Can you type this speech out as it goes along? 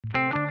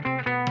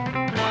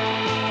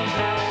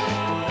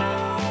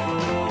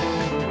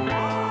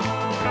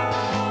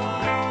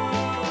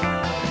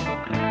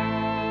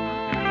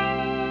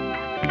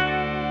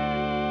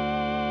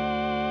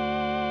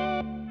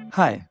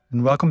Hi,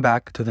 and welcome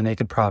back to The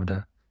Naked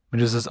Pravda,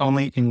 Medusa's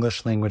only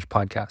English-language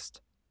podcast.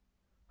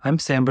 I'm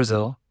Sam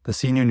Brazil, the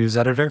senior news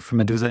editor for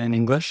Medusa in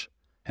English,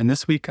 and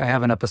this week I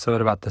have an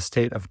episode about the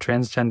state of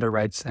transgender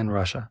rights in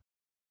Russia.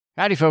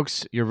 Howdy,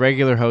 folks. Your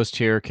regular host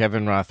here,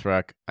 Kevin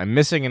Rothrock. I'm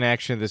missing in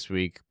action this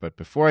week, but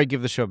before I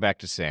give the show back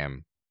to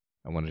Sam,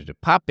 I wanted to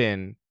pop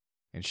in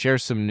and share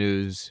some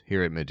news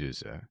here at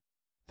Medusa.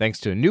 Thanks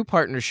to a new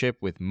partnership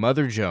with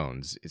Mother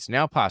Jones, it's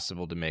now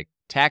possible to make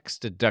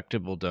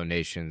tax-deductible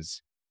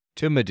donations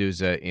to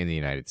Medusa in the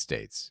United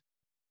States.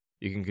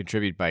 You can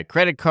contribute by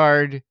credit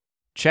card,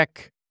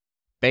 check,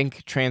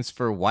 bank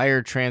transfer,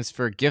 wire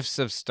transfer, gifts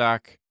of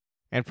stock,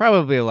 and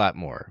probably a lot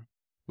more.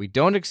 We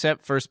don't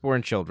accept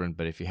firstborn children,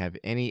 but if you have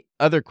any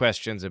other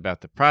questions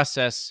about the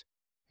process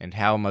and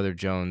how Mother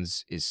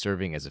Jones is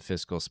serving as a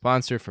fiscal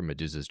sponsor for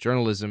Medusa's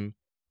journalism,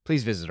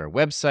 please visit our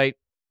website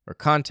or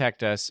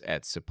contact us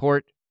at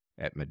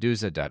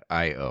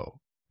support@medusa.io.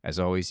 As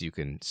always, you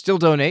can still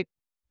donate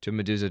to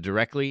Medusa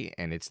directly,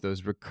 and it's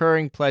those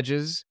recurring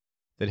pledges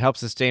that help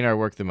sustain our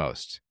work the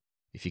most.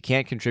 If you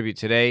can't contribute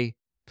today,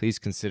 please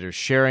consider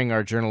sharing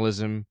our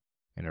journalism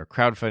and our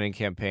crowdfunding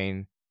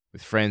campaign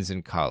with friends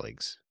and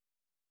colleagues.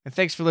 And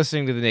thanks for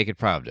listening to The Naked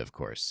Pravda, of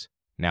course.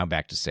 Now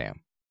back to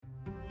Sam.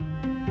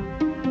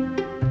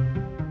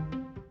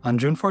 On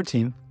June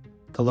 14th,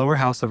 the lower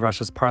house of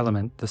Russia's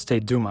parliament, the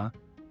State Duma,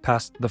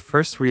 passed the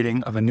first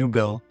reading of a new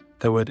bill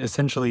that would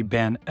essentially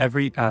ban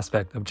every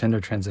aspect of gender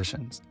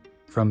transitions,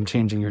 from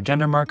changing your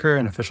gender marker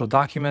in official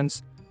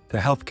documents to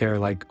healthcare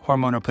like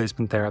hormone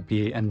replacement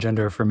therapy and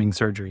gender-affirming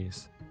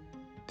surgeries.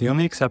 The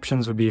only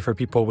exceptions would be for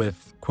people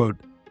with, quote,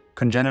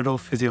 congenital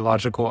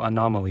physiological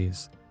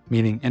anomalies,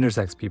 meaning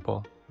intersex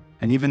people,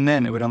 and even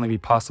then it would only be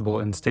possible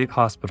in state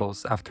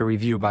hospitals after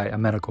review by a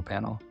medical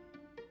panel.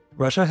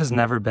 Russia has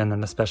never been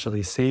an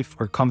especially safe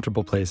or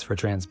comfortable place for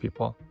trans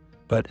people,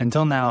 but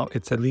until now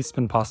it's at least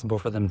been possible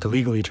for them to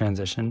legally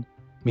transition,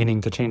 meaning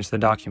to change their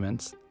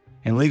documents,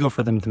 and legal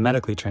for them to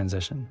medically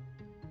transition.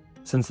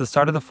 Since the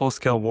start of the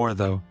full-scale war,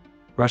 though,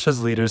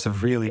 Russia's leaders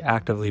have really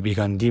actively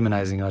begun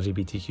demonizing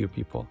LGBTQ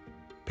people,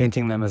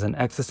 painting them as an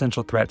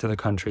existential threat to the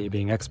country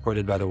being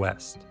exported by the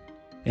West.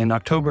 In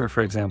October,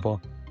 for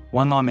example,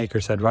 one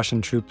lawmaker said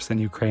Russian troops in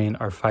Ukraine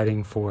are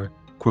fighting for,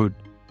 quote,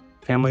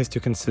 families to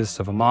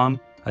consist of a mom,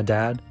 a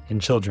dad, and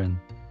children,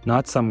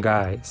 not some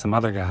guy, some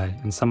other guy,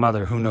 and some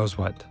other who knows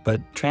what. But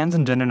trans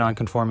and gender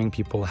nonconforming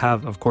people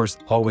have, of course,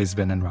 always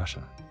been in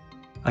Russia.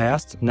 I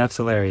asked Nev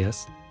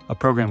Salarius, a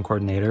program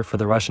coordinator for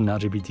the Russian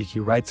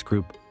LGBTQ rights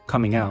group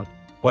Coming Out,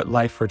 what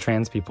life for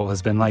trans people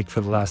has been like for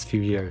the last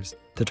few years,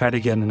 to try to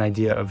get an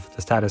idea of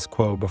the status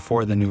quo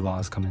before the new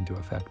laws come into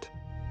effect.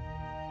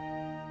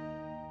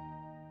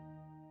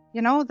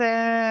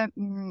 The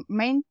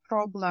main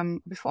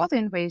problem before the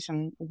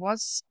invasion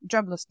was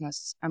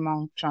joblessness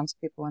among trans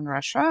people in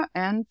Russia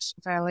and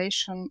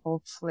violation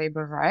of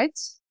labor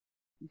rights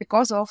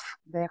because of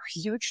the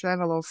huge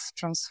level of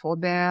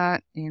transphobia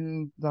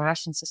in the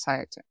Russian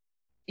society.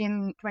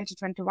 In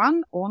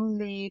 2021,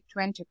 only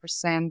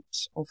 20%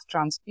 of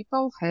trans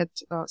people had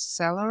a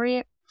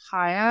salary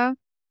higher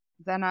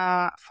than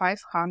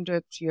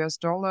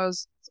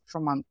 $500 per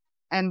month.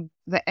 And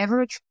the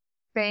average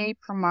pay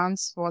per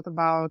month was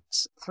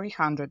about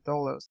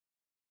 $300.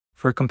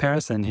 For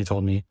comparison, he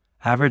told me,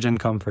 average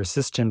income for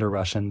cisgender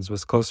Russians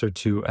was closer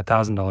to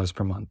 $1,000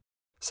 per month,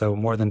 so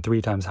more than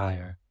 3 times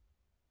higher.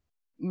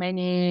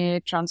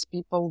 Many trans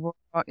people were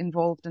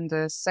involved in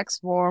the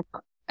sex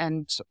work,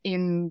 and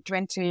in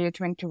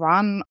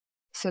 2021,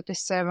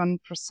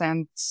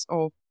 37%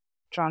 of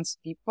trans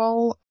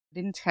people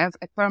didn't have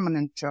a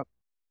permanent job.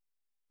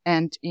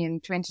 And in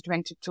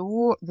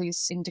 2022,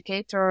 this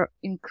indicator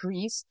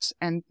increased,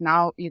 and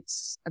now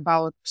it's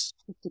about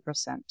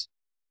 50%.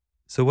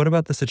 So what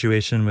about the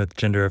situation with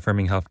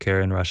gender-affirming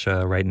healthcare in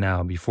Russia right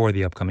now before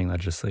the upcoming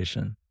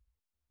legislation?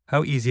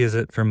 How easy is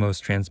it for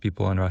most trans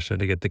people in Russia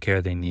to get the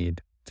care they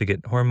need, to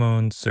get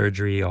hormones,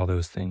 surgery, all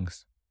those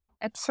things?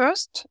 At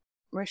first,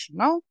 we should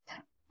know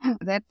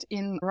that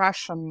in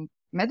Russian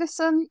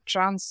medicine,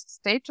 trans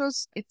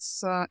status,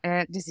 it's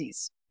a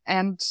disease.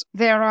 And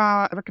there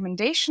are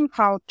recommendations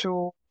how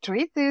to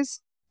treat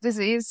this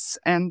disease,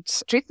 and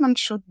treatment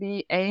should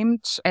be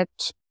aimed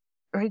at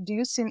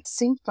reducing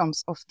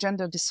symptoms of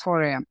gender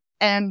dysphoria.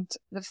 And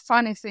the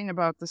funny thing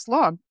about this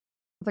law,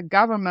 the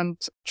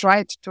government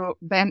tried to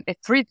ban a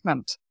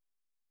treatment.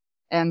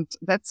 And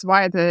that's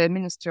why the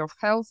Ministry of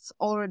Health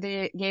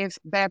already gave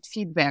bad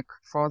feedback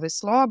for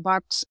this law,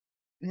 but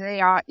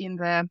they are in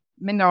the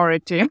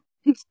minority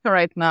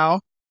right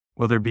now.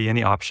 Will there be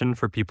any option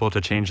for people to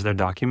change their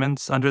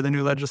documents under the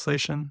new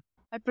legislation?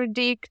 I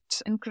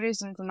predict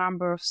increasing the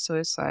number of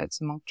suicides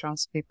among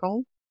trans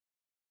people.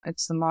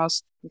 It's the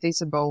most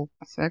visible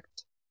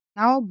effect.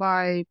 Now,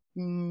 by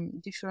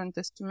different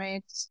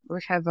estimates, we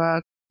have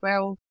a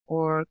 12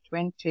 or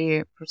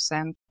 20%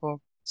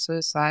 of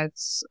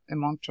suicides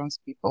among trans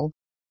people.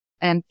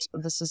 And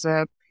this is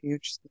a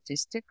huge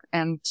statistic.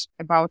 And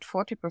about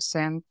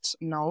 40%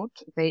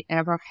 note they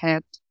ever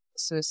had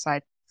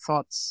suicide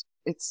thoughts.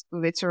 It's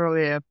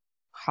literally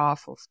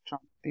half of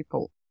trans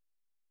people.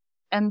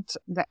 And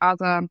the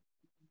other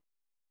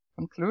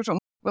conclusion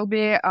will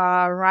be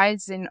a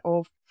rising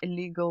of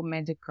illegal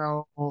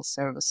medical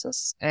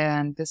services.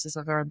 And this is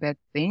a very bad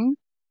thing.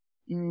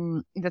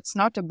 That's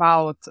not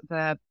about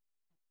the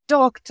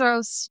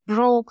doctors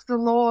broke the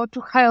law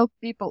to help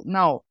people.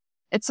 No,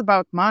 it's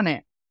about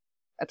money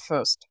at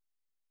first.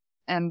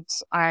 And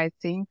I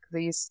think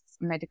these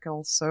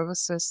medical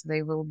services,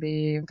 they will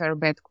be very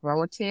bad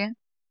quality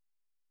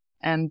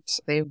and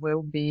they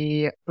will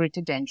be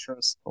pretty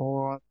dangerous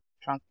for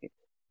trans people.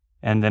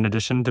 And in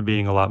addition to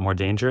being a lot more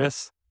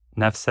dangerous,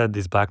 Neff said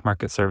these black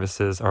market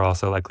services are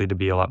also likely to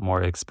be a lot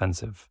more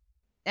expensive.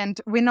 And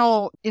we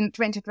know in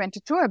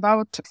 2022,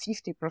 about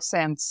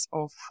 50%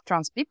 of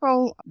trans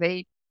people,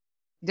 they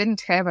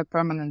didn't have a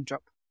permanent job.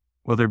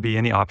 Will there be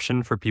any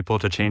option for people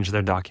to change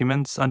their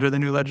documents under the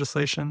new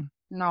legislation?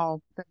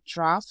 No, the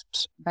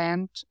draft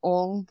banned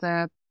all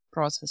the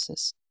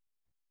processes.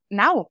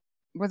 Now,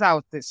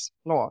 without this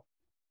law,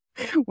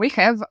 we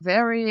have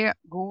very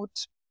good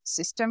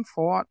system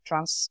for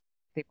trans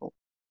people.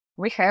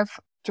 We have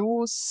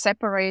two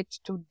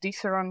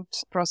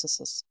different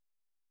processes.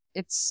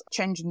 It's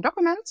changing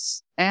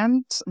documents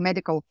and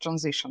medical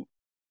transition.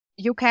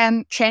 You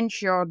can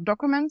change your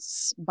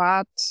documents,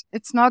 but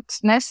it's not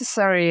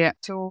necessary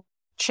to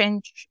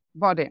change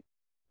body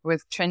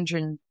with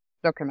changing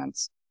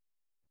documents.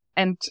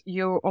 And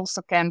you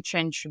also can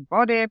change your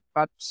body,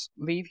 but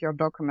leave your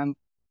document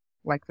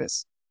like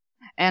this.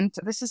 And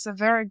this is a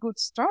very good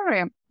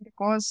story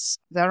because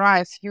there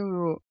are a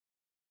few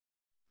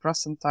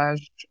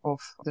percentage of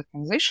the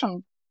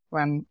transition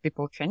when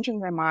people changing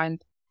their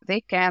mind.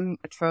 They can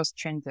at first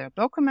change their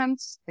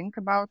documents, think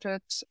about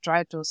it,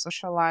 try to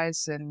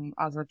socialize in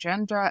other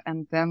gender,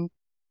 and then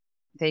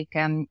they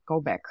can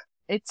go back.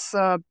 It's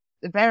a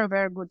very,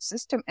 very good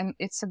system, and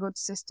it's a good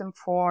system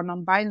for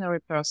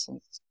non-binary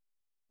persons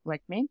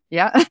like me.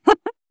 Yeah.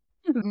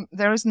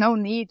 There is no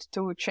need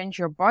to change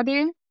your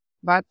body,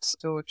 but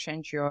to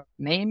change your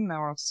name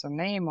or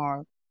surname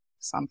or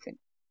something.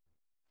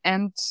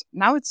 And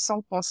now it's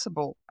all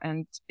possible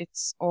and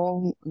it's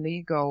all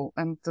legal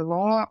and the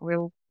law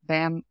will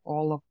ban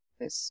all of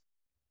this.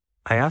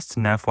 I asked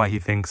Neff why he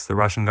thinks the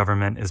Russian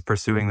government is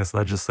pursuing this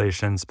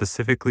legislation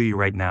specifically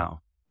right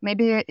now.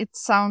 Maybe it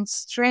sounds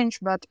strange,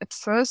 but at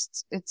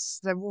first it's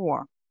the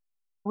war.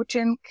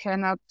 Putin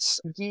cannot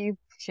give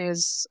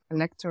his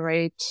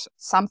electorate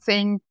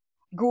something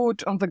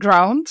good on the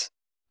ground,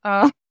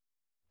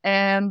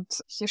 and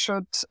he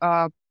should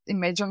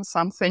imagine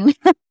something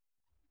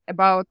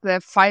about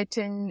the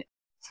fighting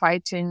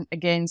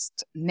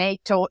against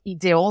NATO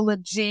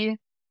ideology,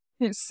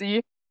 you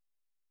see.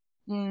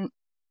 And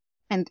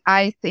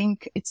I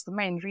think it's the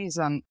main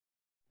reason.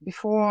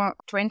 Before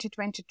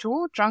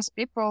 2022, trans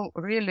people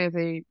really,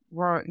 they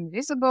were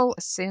invisible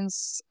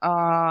since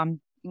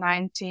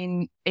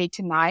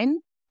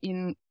 1989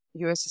 in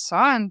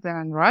USSR, and then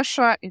in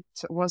Russia, it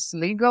was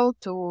legal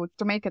to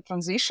make a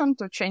transition,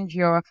 to change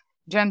your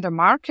gender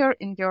marker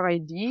in your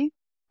ID,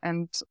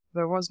 and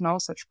there was no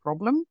such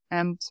problem.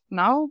 And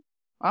now,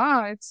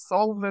 it's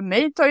all the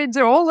NATO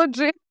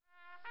ideology.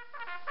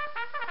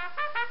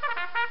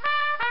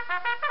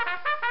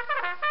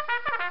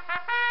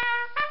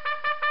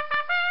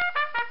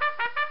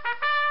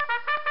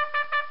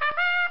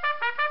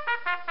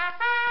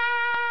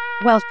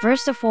 Well,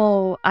 first of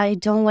all, I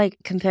don't like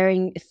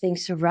comparing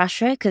things to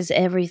Russia because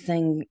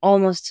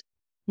almost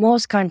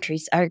most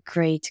countries are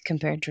great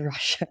compared to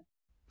Russia.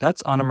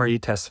 That's Anna Marie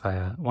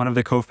Tesfaya, one of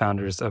the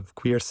co-founders of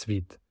Queer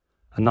Svit,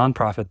 a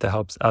nonprofit that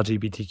helps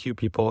LGBTQ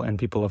people and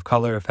people of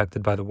color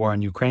affected by the war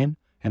in Ukraine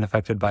and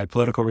affected by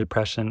political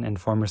repression in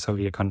former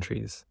Soviet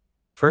countries.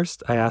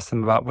 First, I asked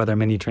them about whether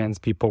many trans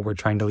people were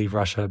trying to leave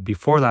Russia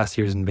before last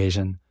year's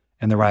invasion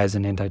and the rise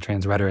in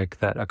anti-trans rhetoric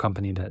that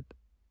accompanied it.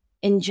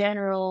 In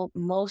general,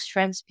 most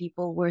trans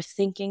people were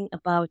thinking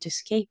about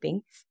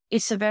escaping.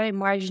 It's a very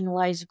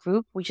marginalized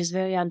group, which is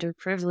very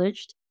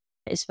underprivileged,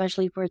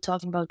 especially if we're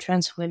talking about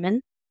trans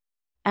women.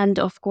 And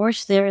of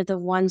course, they're the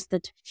ones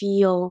that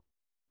feel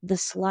the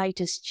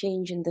slightest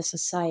change in the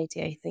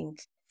society, I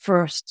think,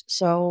 first.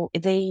 So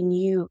they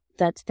knew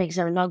that things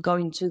are not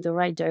going to the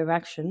right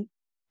direction.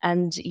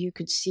 And you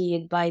could see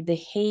it by the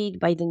hate,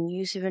 by the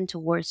news even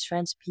towards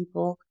trans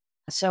people.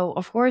 So,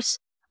 of course,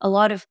 a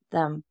lot of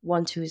them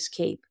want to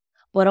escape.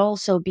 But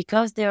also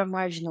because they are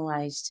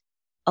marginalized,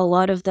 a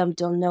lot of them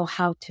don't know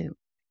how to,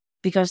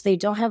 because they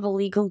don't have a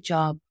legal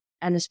job,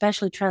 and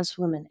especially trans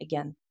women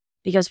again,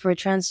 because for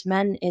trans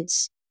men,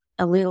 it's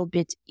a little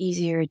bit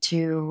easier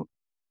to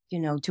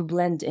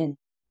blend in.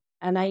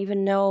 And I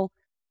even know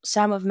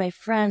some of my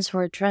friends who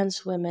are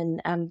trans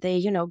women and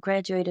they,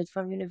 graduated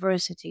from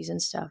universities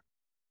and stuff.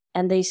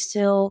 And they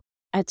still,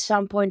 at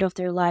some point of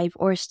their life,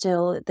 or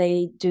still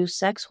they do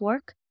sex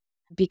work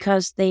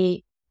because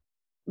they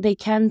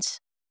can't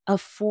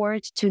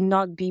afford to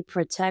not be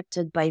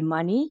protected by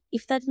money,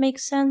 if that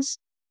makes sense.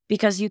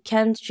 Because you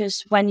can't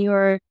just, when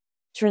you're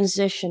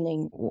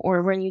transitioning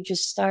or when you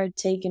just start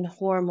taking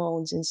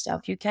hormones and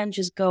stuff, you can't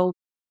just go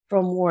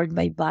from work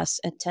by bus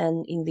at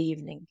 10 in the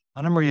evening.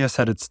 Anna Maria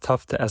said it's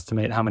tough to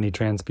estimate how many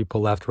trans people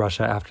left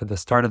Russia after the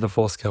start of the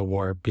full-scale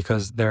war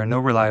because there are no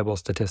reliable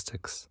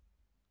statistics.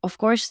 Of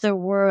course, there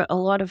were a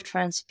lot of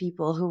trans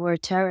people who were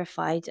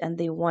terrified and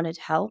they wanted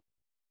help.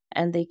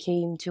 And they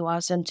came to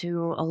us and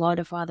to a lot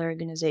of other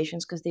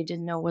organizations because they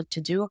didn't know what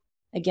to do.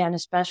 Again,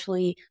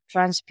 especially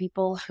trans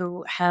people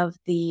who have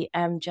the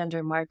M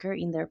gender marker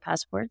in their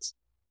passports.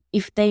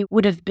 If they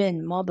would have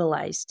been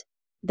mobilized,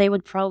 they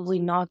would probably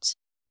not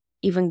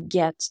even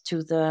get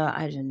to the,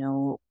 I don't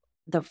know,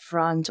 the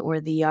front or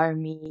the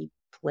army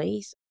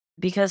place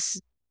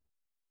because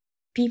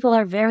people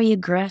are very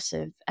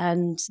aggressive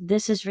and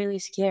this is really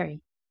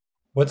scary.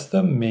 What's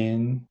the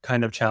main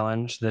kind of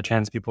challenge that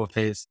trans people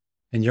face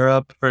in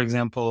Europe, for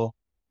example,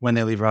 when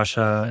they leave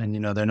Russia and,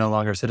 they're no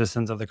longer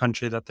citizens of the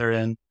country that they're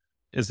in?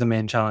 Is the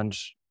main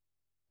challenge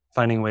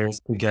finding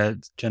ways to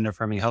get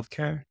gender-affirming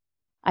healthcare?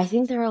 I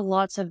think there are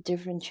lots of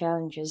different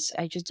challenges.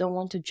 I just don't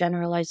want to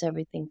generalize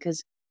everything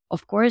because,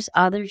 of course,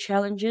 other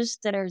challenges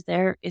that are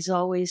there is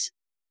always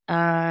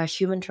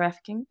human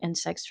trafficking and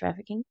sex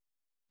trafficking.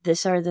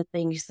 These are the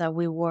things that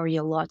we worry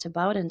a lot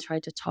about and try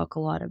to talk a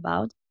lot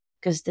about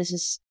because this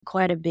is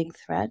quite a big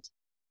threat.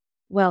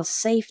 Well,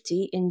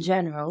 safety in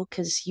general,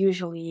 because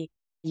usually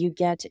you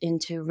get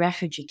into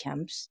refugee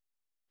camps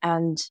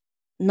and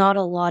not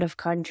a lot of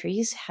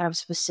countries have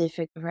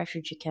specific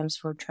refugee camps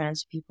for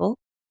trans people.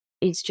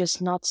 It's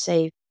just not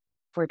safe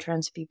for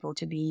trans people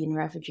to be in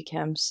refugee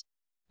camps.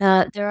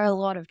 There are a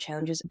lot of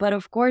challenges, but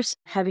of course,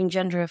 having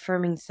gender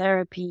affirming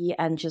therapy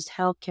and just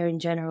healthcare in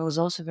general is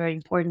also very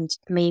important.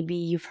 Maybe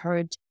you've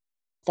heard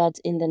that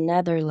in the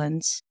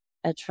Netherlands,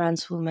 a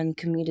trans woman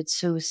committed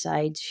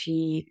suicide.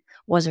 She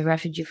was a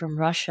refugee from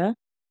Russia.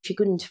 She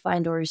couldn't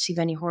find or receive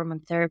any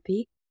hormone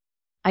therapy.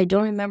 I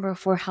don't remember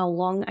for how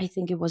long. I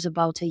think it was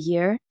about a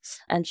year.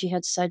 And she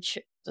had such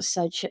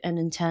an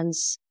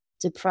intense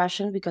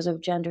depression because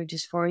of gender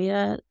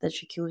dysphoria that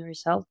she killed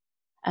herself.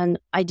 And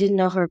I didn't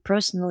know her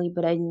personally,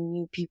 but I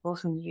knew people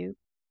who knew.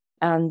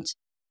 And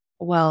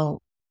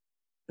well,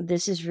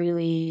 this is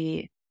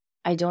really,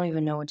 I don't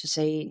even know what to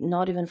say,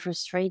 not even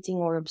frustrating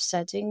or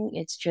upsetting.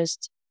 It's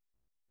just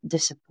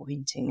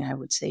disappointing, I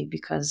would say,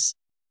 because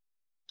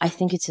I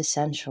think it's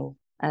essential.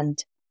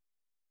 And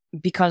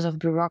because of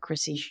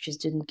bureaucracy, she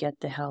just didn't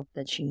get the help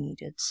that she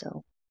needed.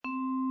 So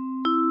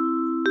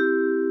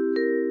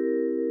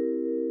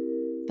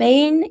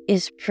Spain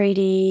is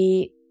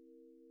pretty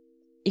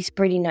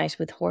nice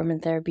with hormone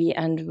therapy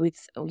and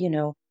with,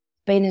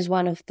 Spain is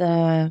one of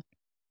the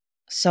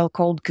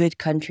so-called good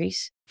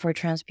countries for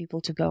trans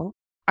people to go.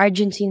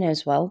 Argentina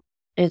as well.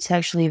 It's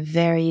actually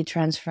very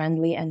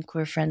trans-friendly and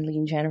queer-friendly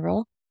in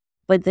general.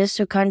 But these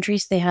two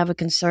countries, they have a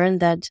concern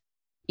that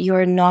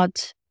you're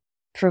not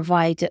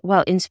provided.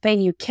 Well, in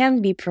Spain, you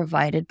can be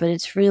provided, but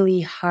it's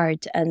really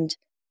hard and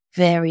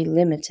very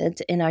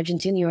limited. In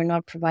Argentina, you're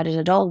not provided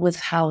at all with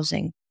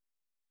housing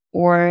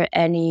or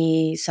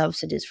any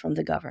subsidies from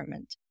the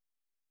government.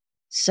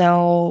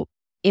 So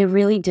it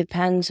really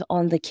depends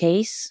on the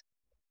case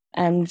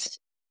and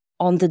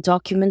on the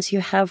documents you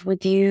have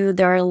with you.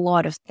 There are a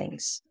lot of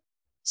things.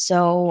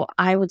 So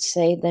I would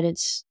say that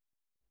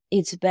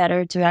it's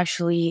better to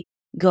actually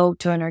go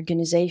to an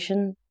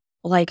organization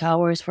like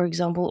ours, for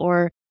example,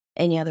 or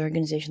any other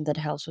organization that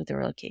helps with the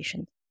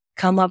relocation.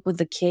 Come up with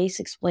the case,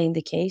 explain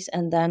the case,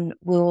 and then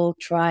we'll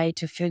try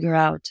to figure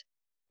out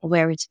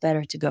where it's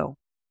better to go.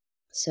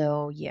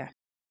 So, yeah.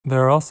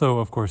 There are also,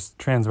 of course,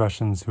 trans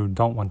Russians who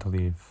don't want to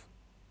leave.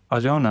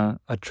 Aljona,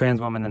 a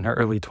trans woman in her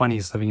early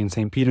 20s living in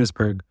St.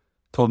 Petersburg,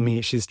 told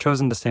me she's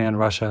chosen to stay in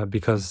Russia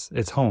because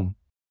it's home.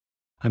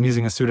 I'm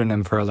using a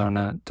pseudonym for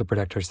Aljona to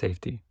protect her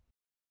safety.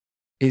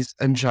 Is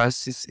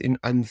injustice and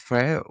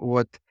unfair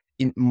what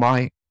in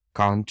my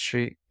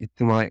country, in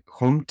my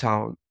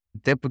hometown,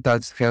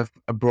 deputies have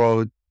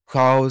abroad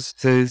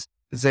houses,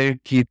 their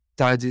kids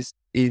studies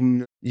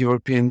in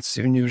European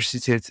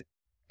universities,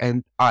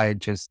 and I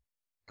just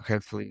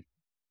have lived.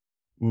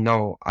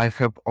 No, I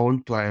have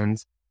own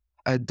plans.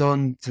 I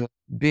don't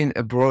been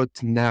abroad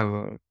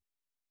never.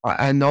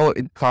 I know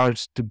it's hard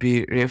to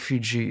be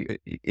refugee.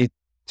 It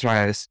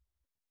tries,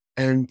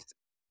 and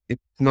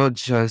it's not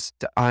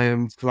just I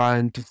am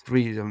flying to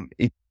freedom.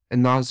 It's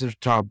another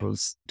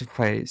troubles to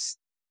face.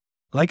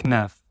 Like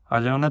Nef,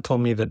 Aljona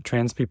told me that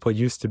trans people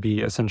used to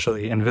be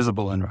essentially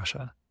invisible in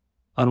Russia.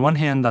 On one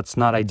hand, that's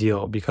not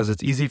ideal because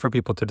it's easy for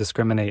people to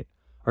discriminate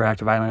or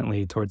act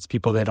violently towards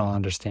people they don't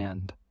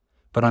understand.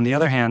 But on the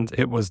other hand,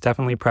 it was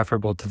definitely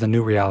preferable to the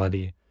new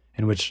reality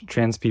in which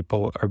trans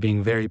people are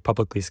being very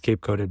publicly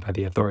scapegoated by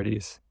the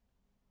authorities.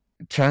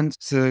 Trans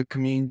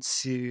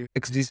community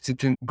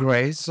existed in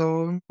gray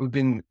zone. We've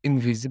been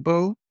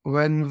invisible.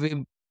 When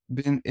we've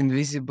been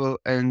invisible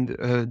and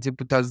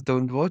deputies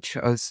don't watch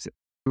us,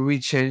 we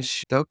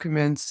change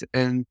documents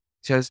and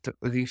just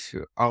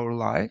live our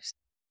lives.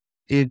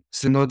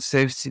 It's not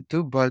safety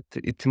too, but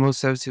it's more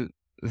safety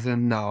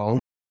than now.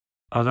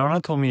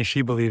 Aljona told me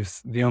she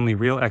believes the only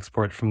real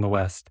export from the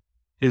West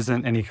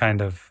isn't any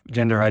kind of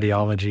gender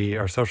ideology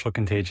or social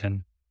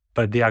contagion,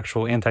 but the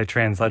actual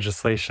anti-trans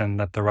legislation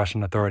that the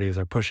Russian authorities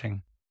are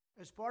pushing.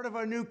 As part of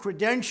our new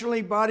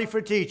credentialing body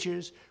for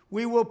teachers,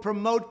 we will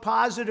promote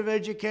positive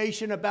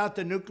education about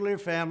the nuclear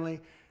family,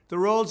 the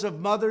roles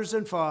of mothers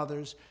and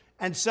fathers,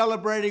 and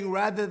celebrating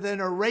rather than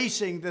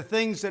erasing the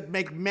things that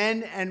make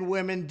men and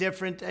women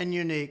different and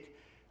unique.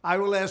 I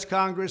will ask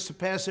Congress to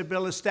pass a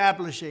bill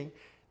establishing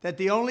that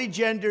the only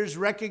genders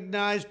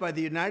recognized by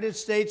the United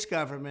States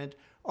government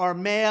are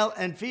male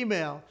and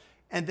female,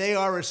 and they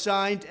are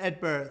assigned at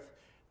birth.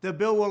 The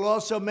bill will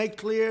also make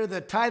clear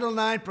that Title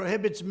IX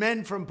prohibits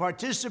men from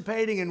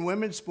participating in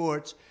women's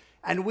sports,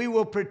 and we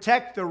will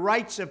protect the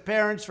rights of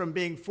parents from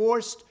being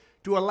forced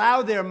to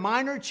allow their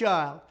minor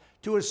child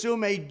to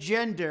assume a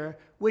gender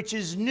which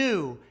is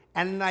new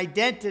and an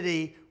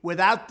identity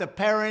without the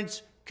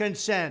parents'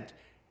 consent.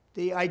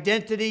 The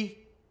identity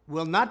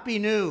will not be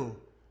new,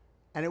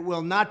 and it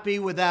will not be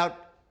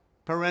without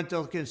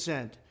parental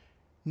consent.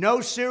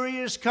 No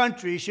serious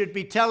country should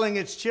be telling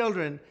its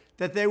children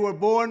that they were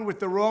born with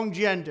the wrong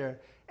gender,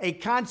 a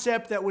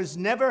concept that was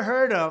never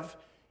heard of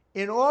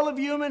in all of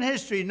human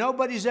history.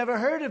 Nobody's ever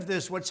heard of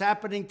this, what's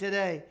happening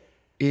today.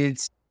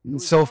 It's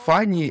so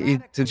funny,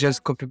 it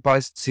just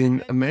copy-pastes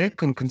in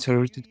American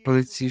conservative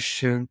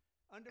politician,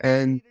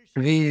 and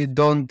we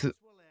don't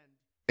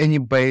any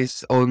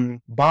base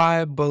on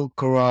Bible,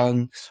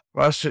 Quran.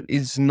 Russia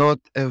is not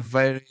a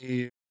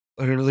very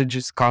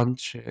religious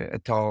country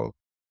at all.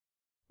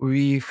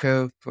 We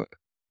have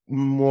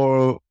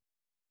more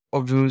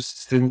obvious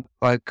things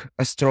like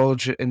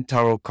astrology and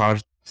tarot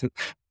cards,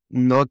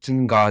 not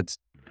in gods.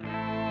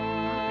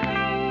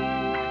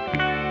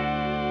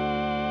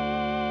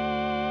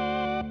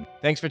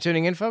 Thanks for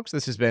tuning in, folks.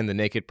 This has been The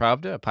Naked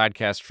Pravda, a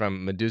podcast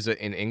from Meduza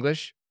in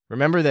English.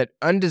 Remember that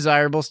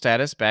undesirable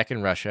status back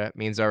in Russia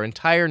means our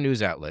entire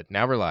news outlet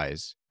now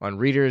relies on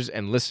readers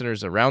and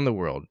listeners around the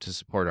world to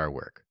support our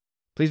work.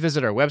 Please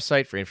visit our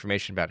website for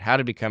information about how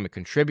to become a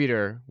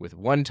contributor with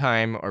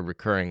one-time or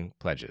recurring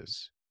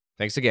pledges.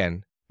 Thanks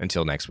again.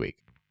 Until next week.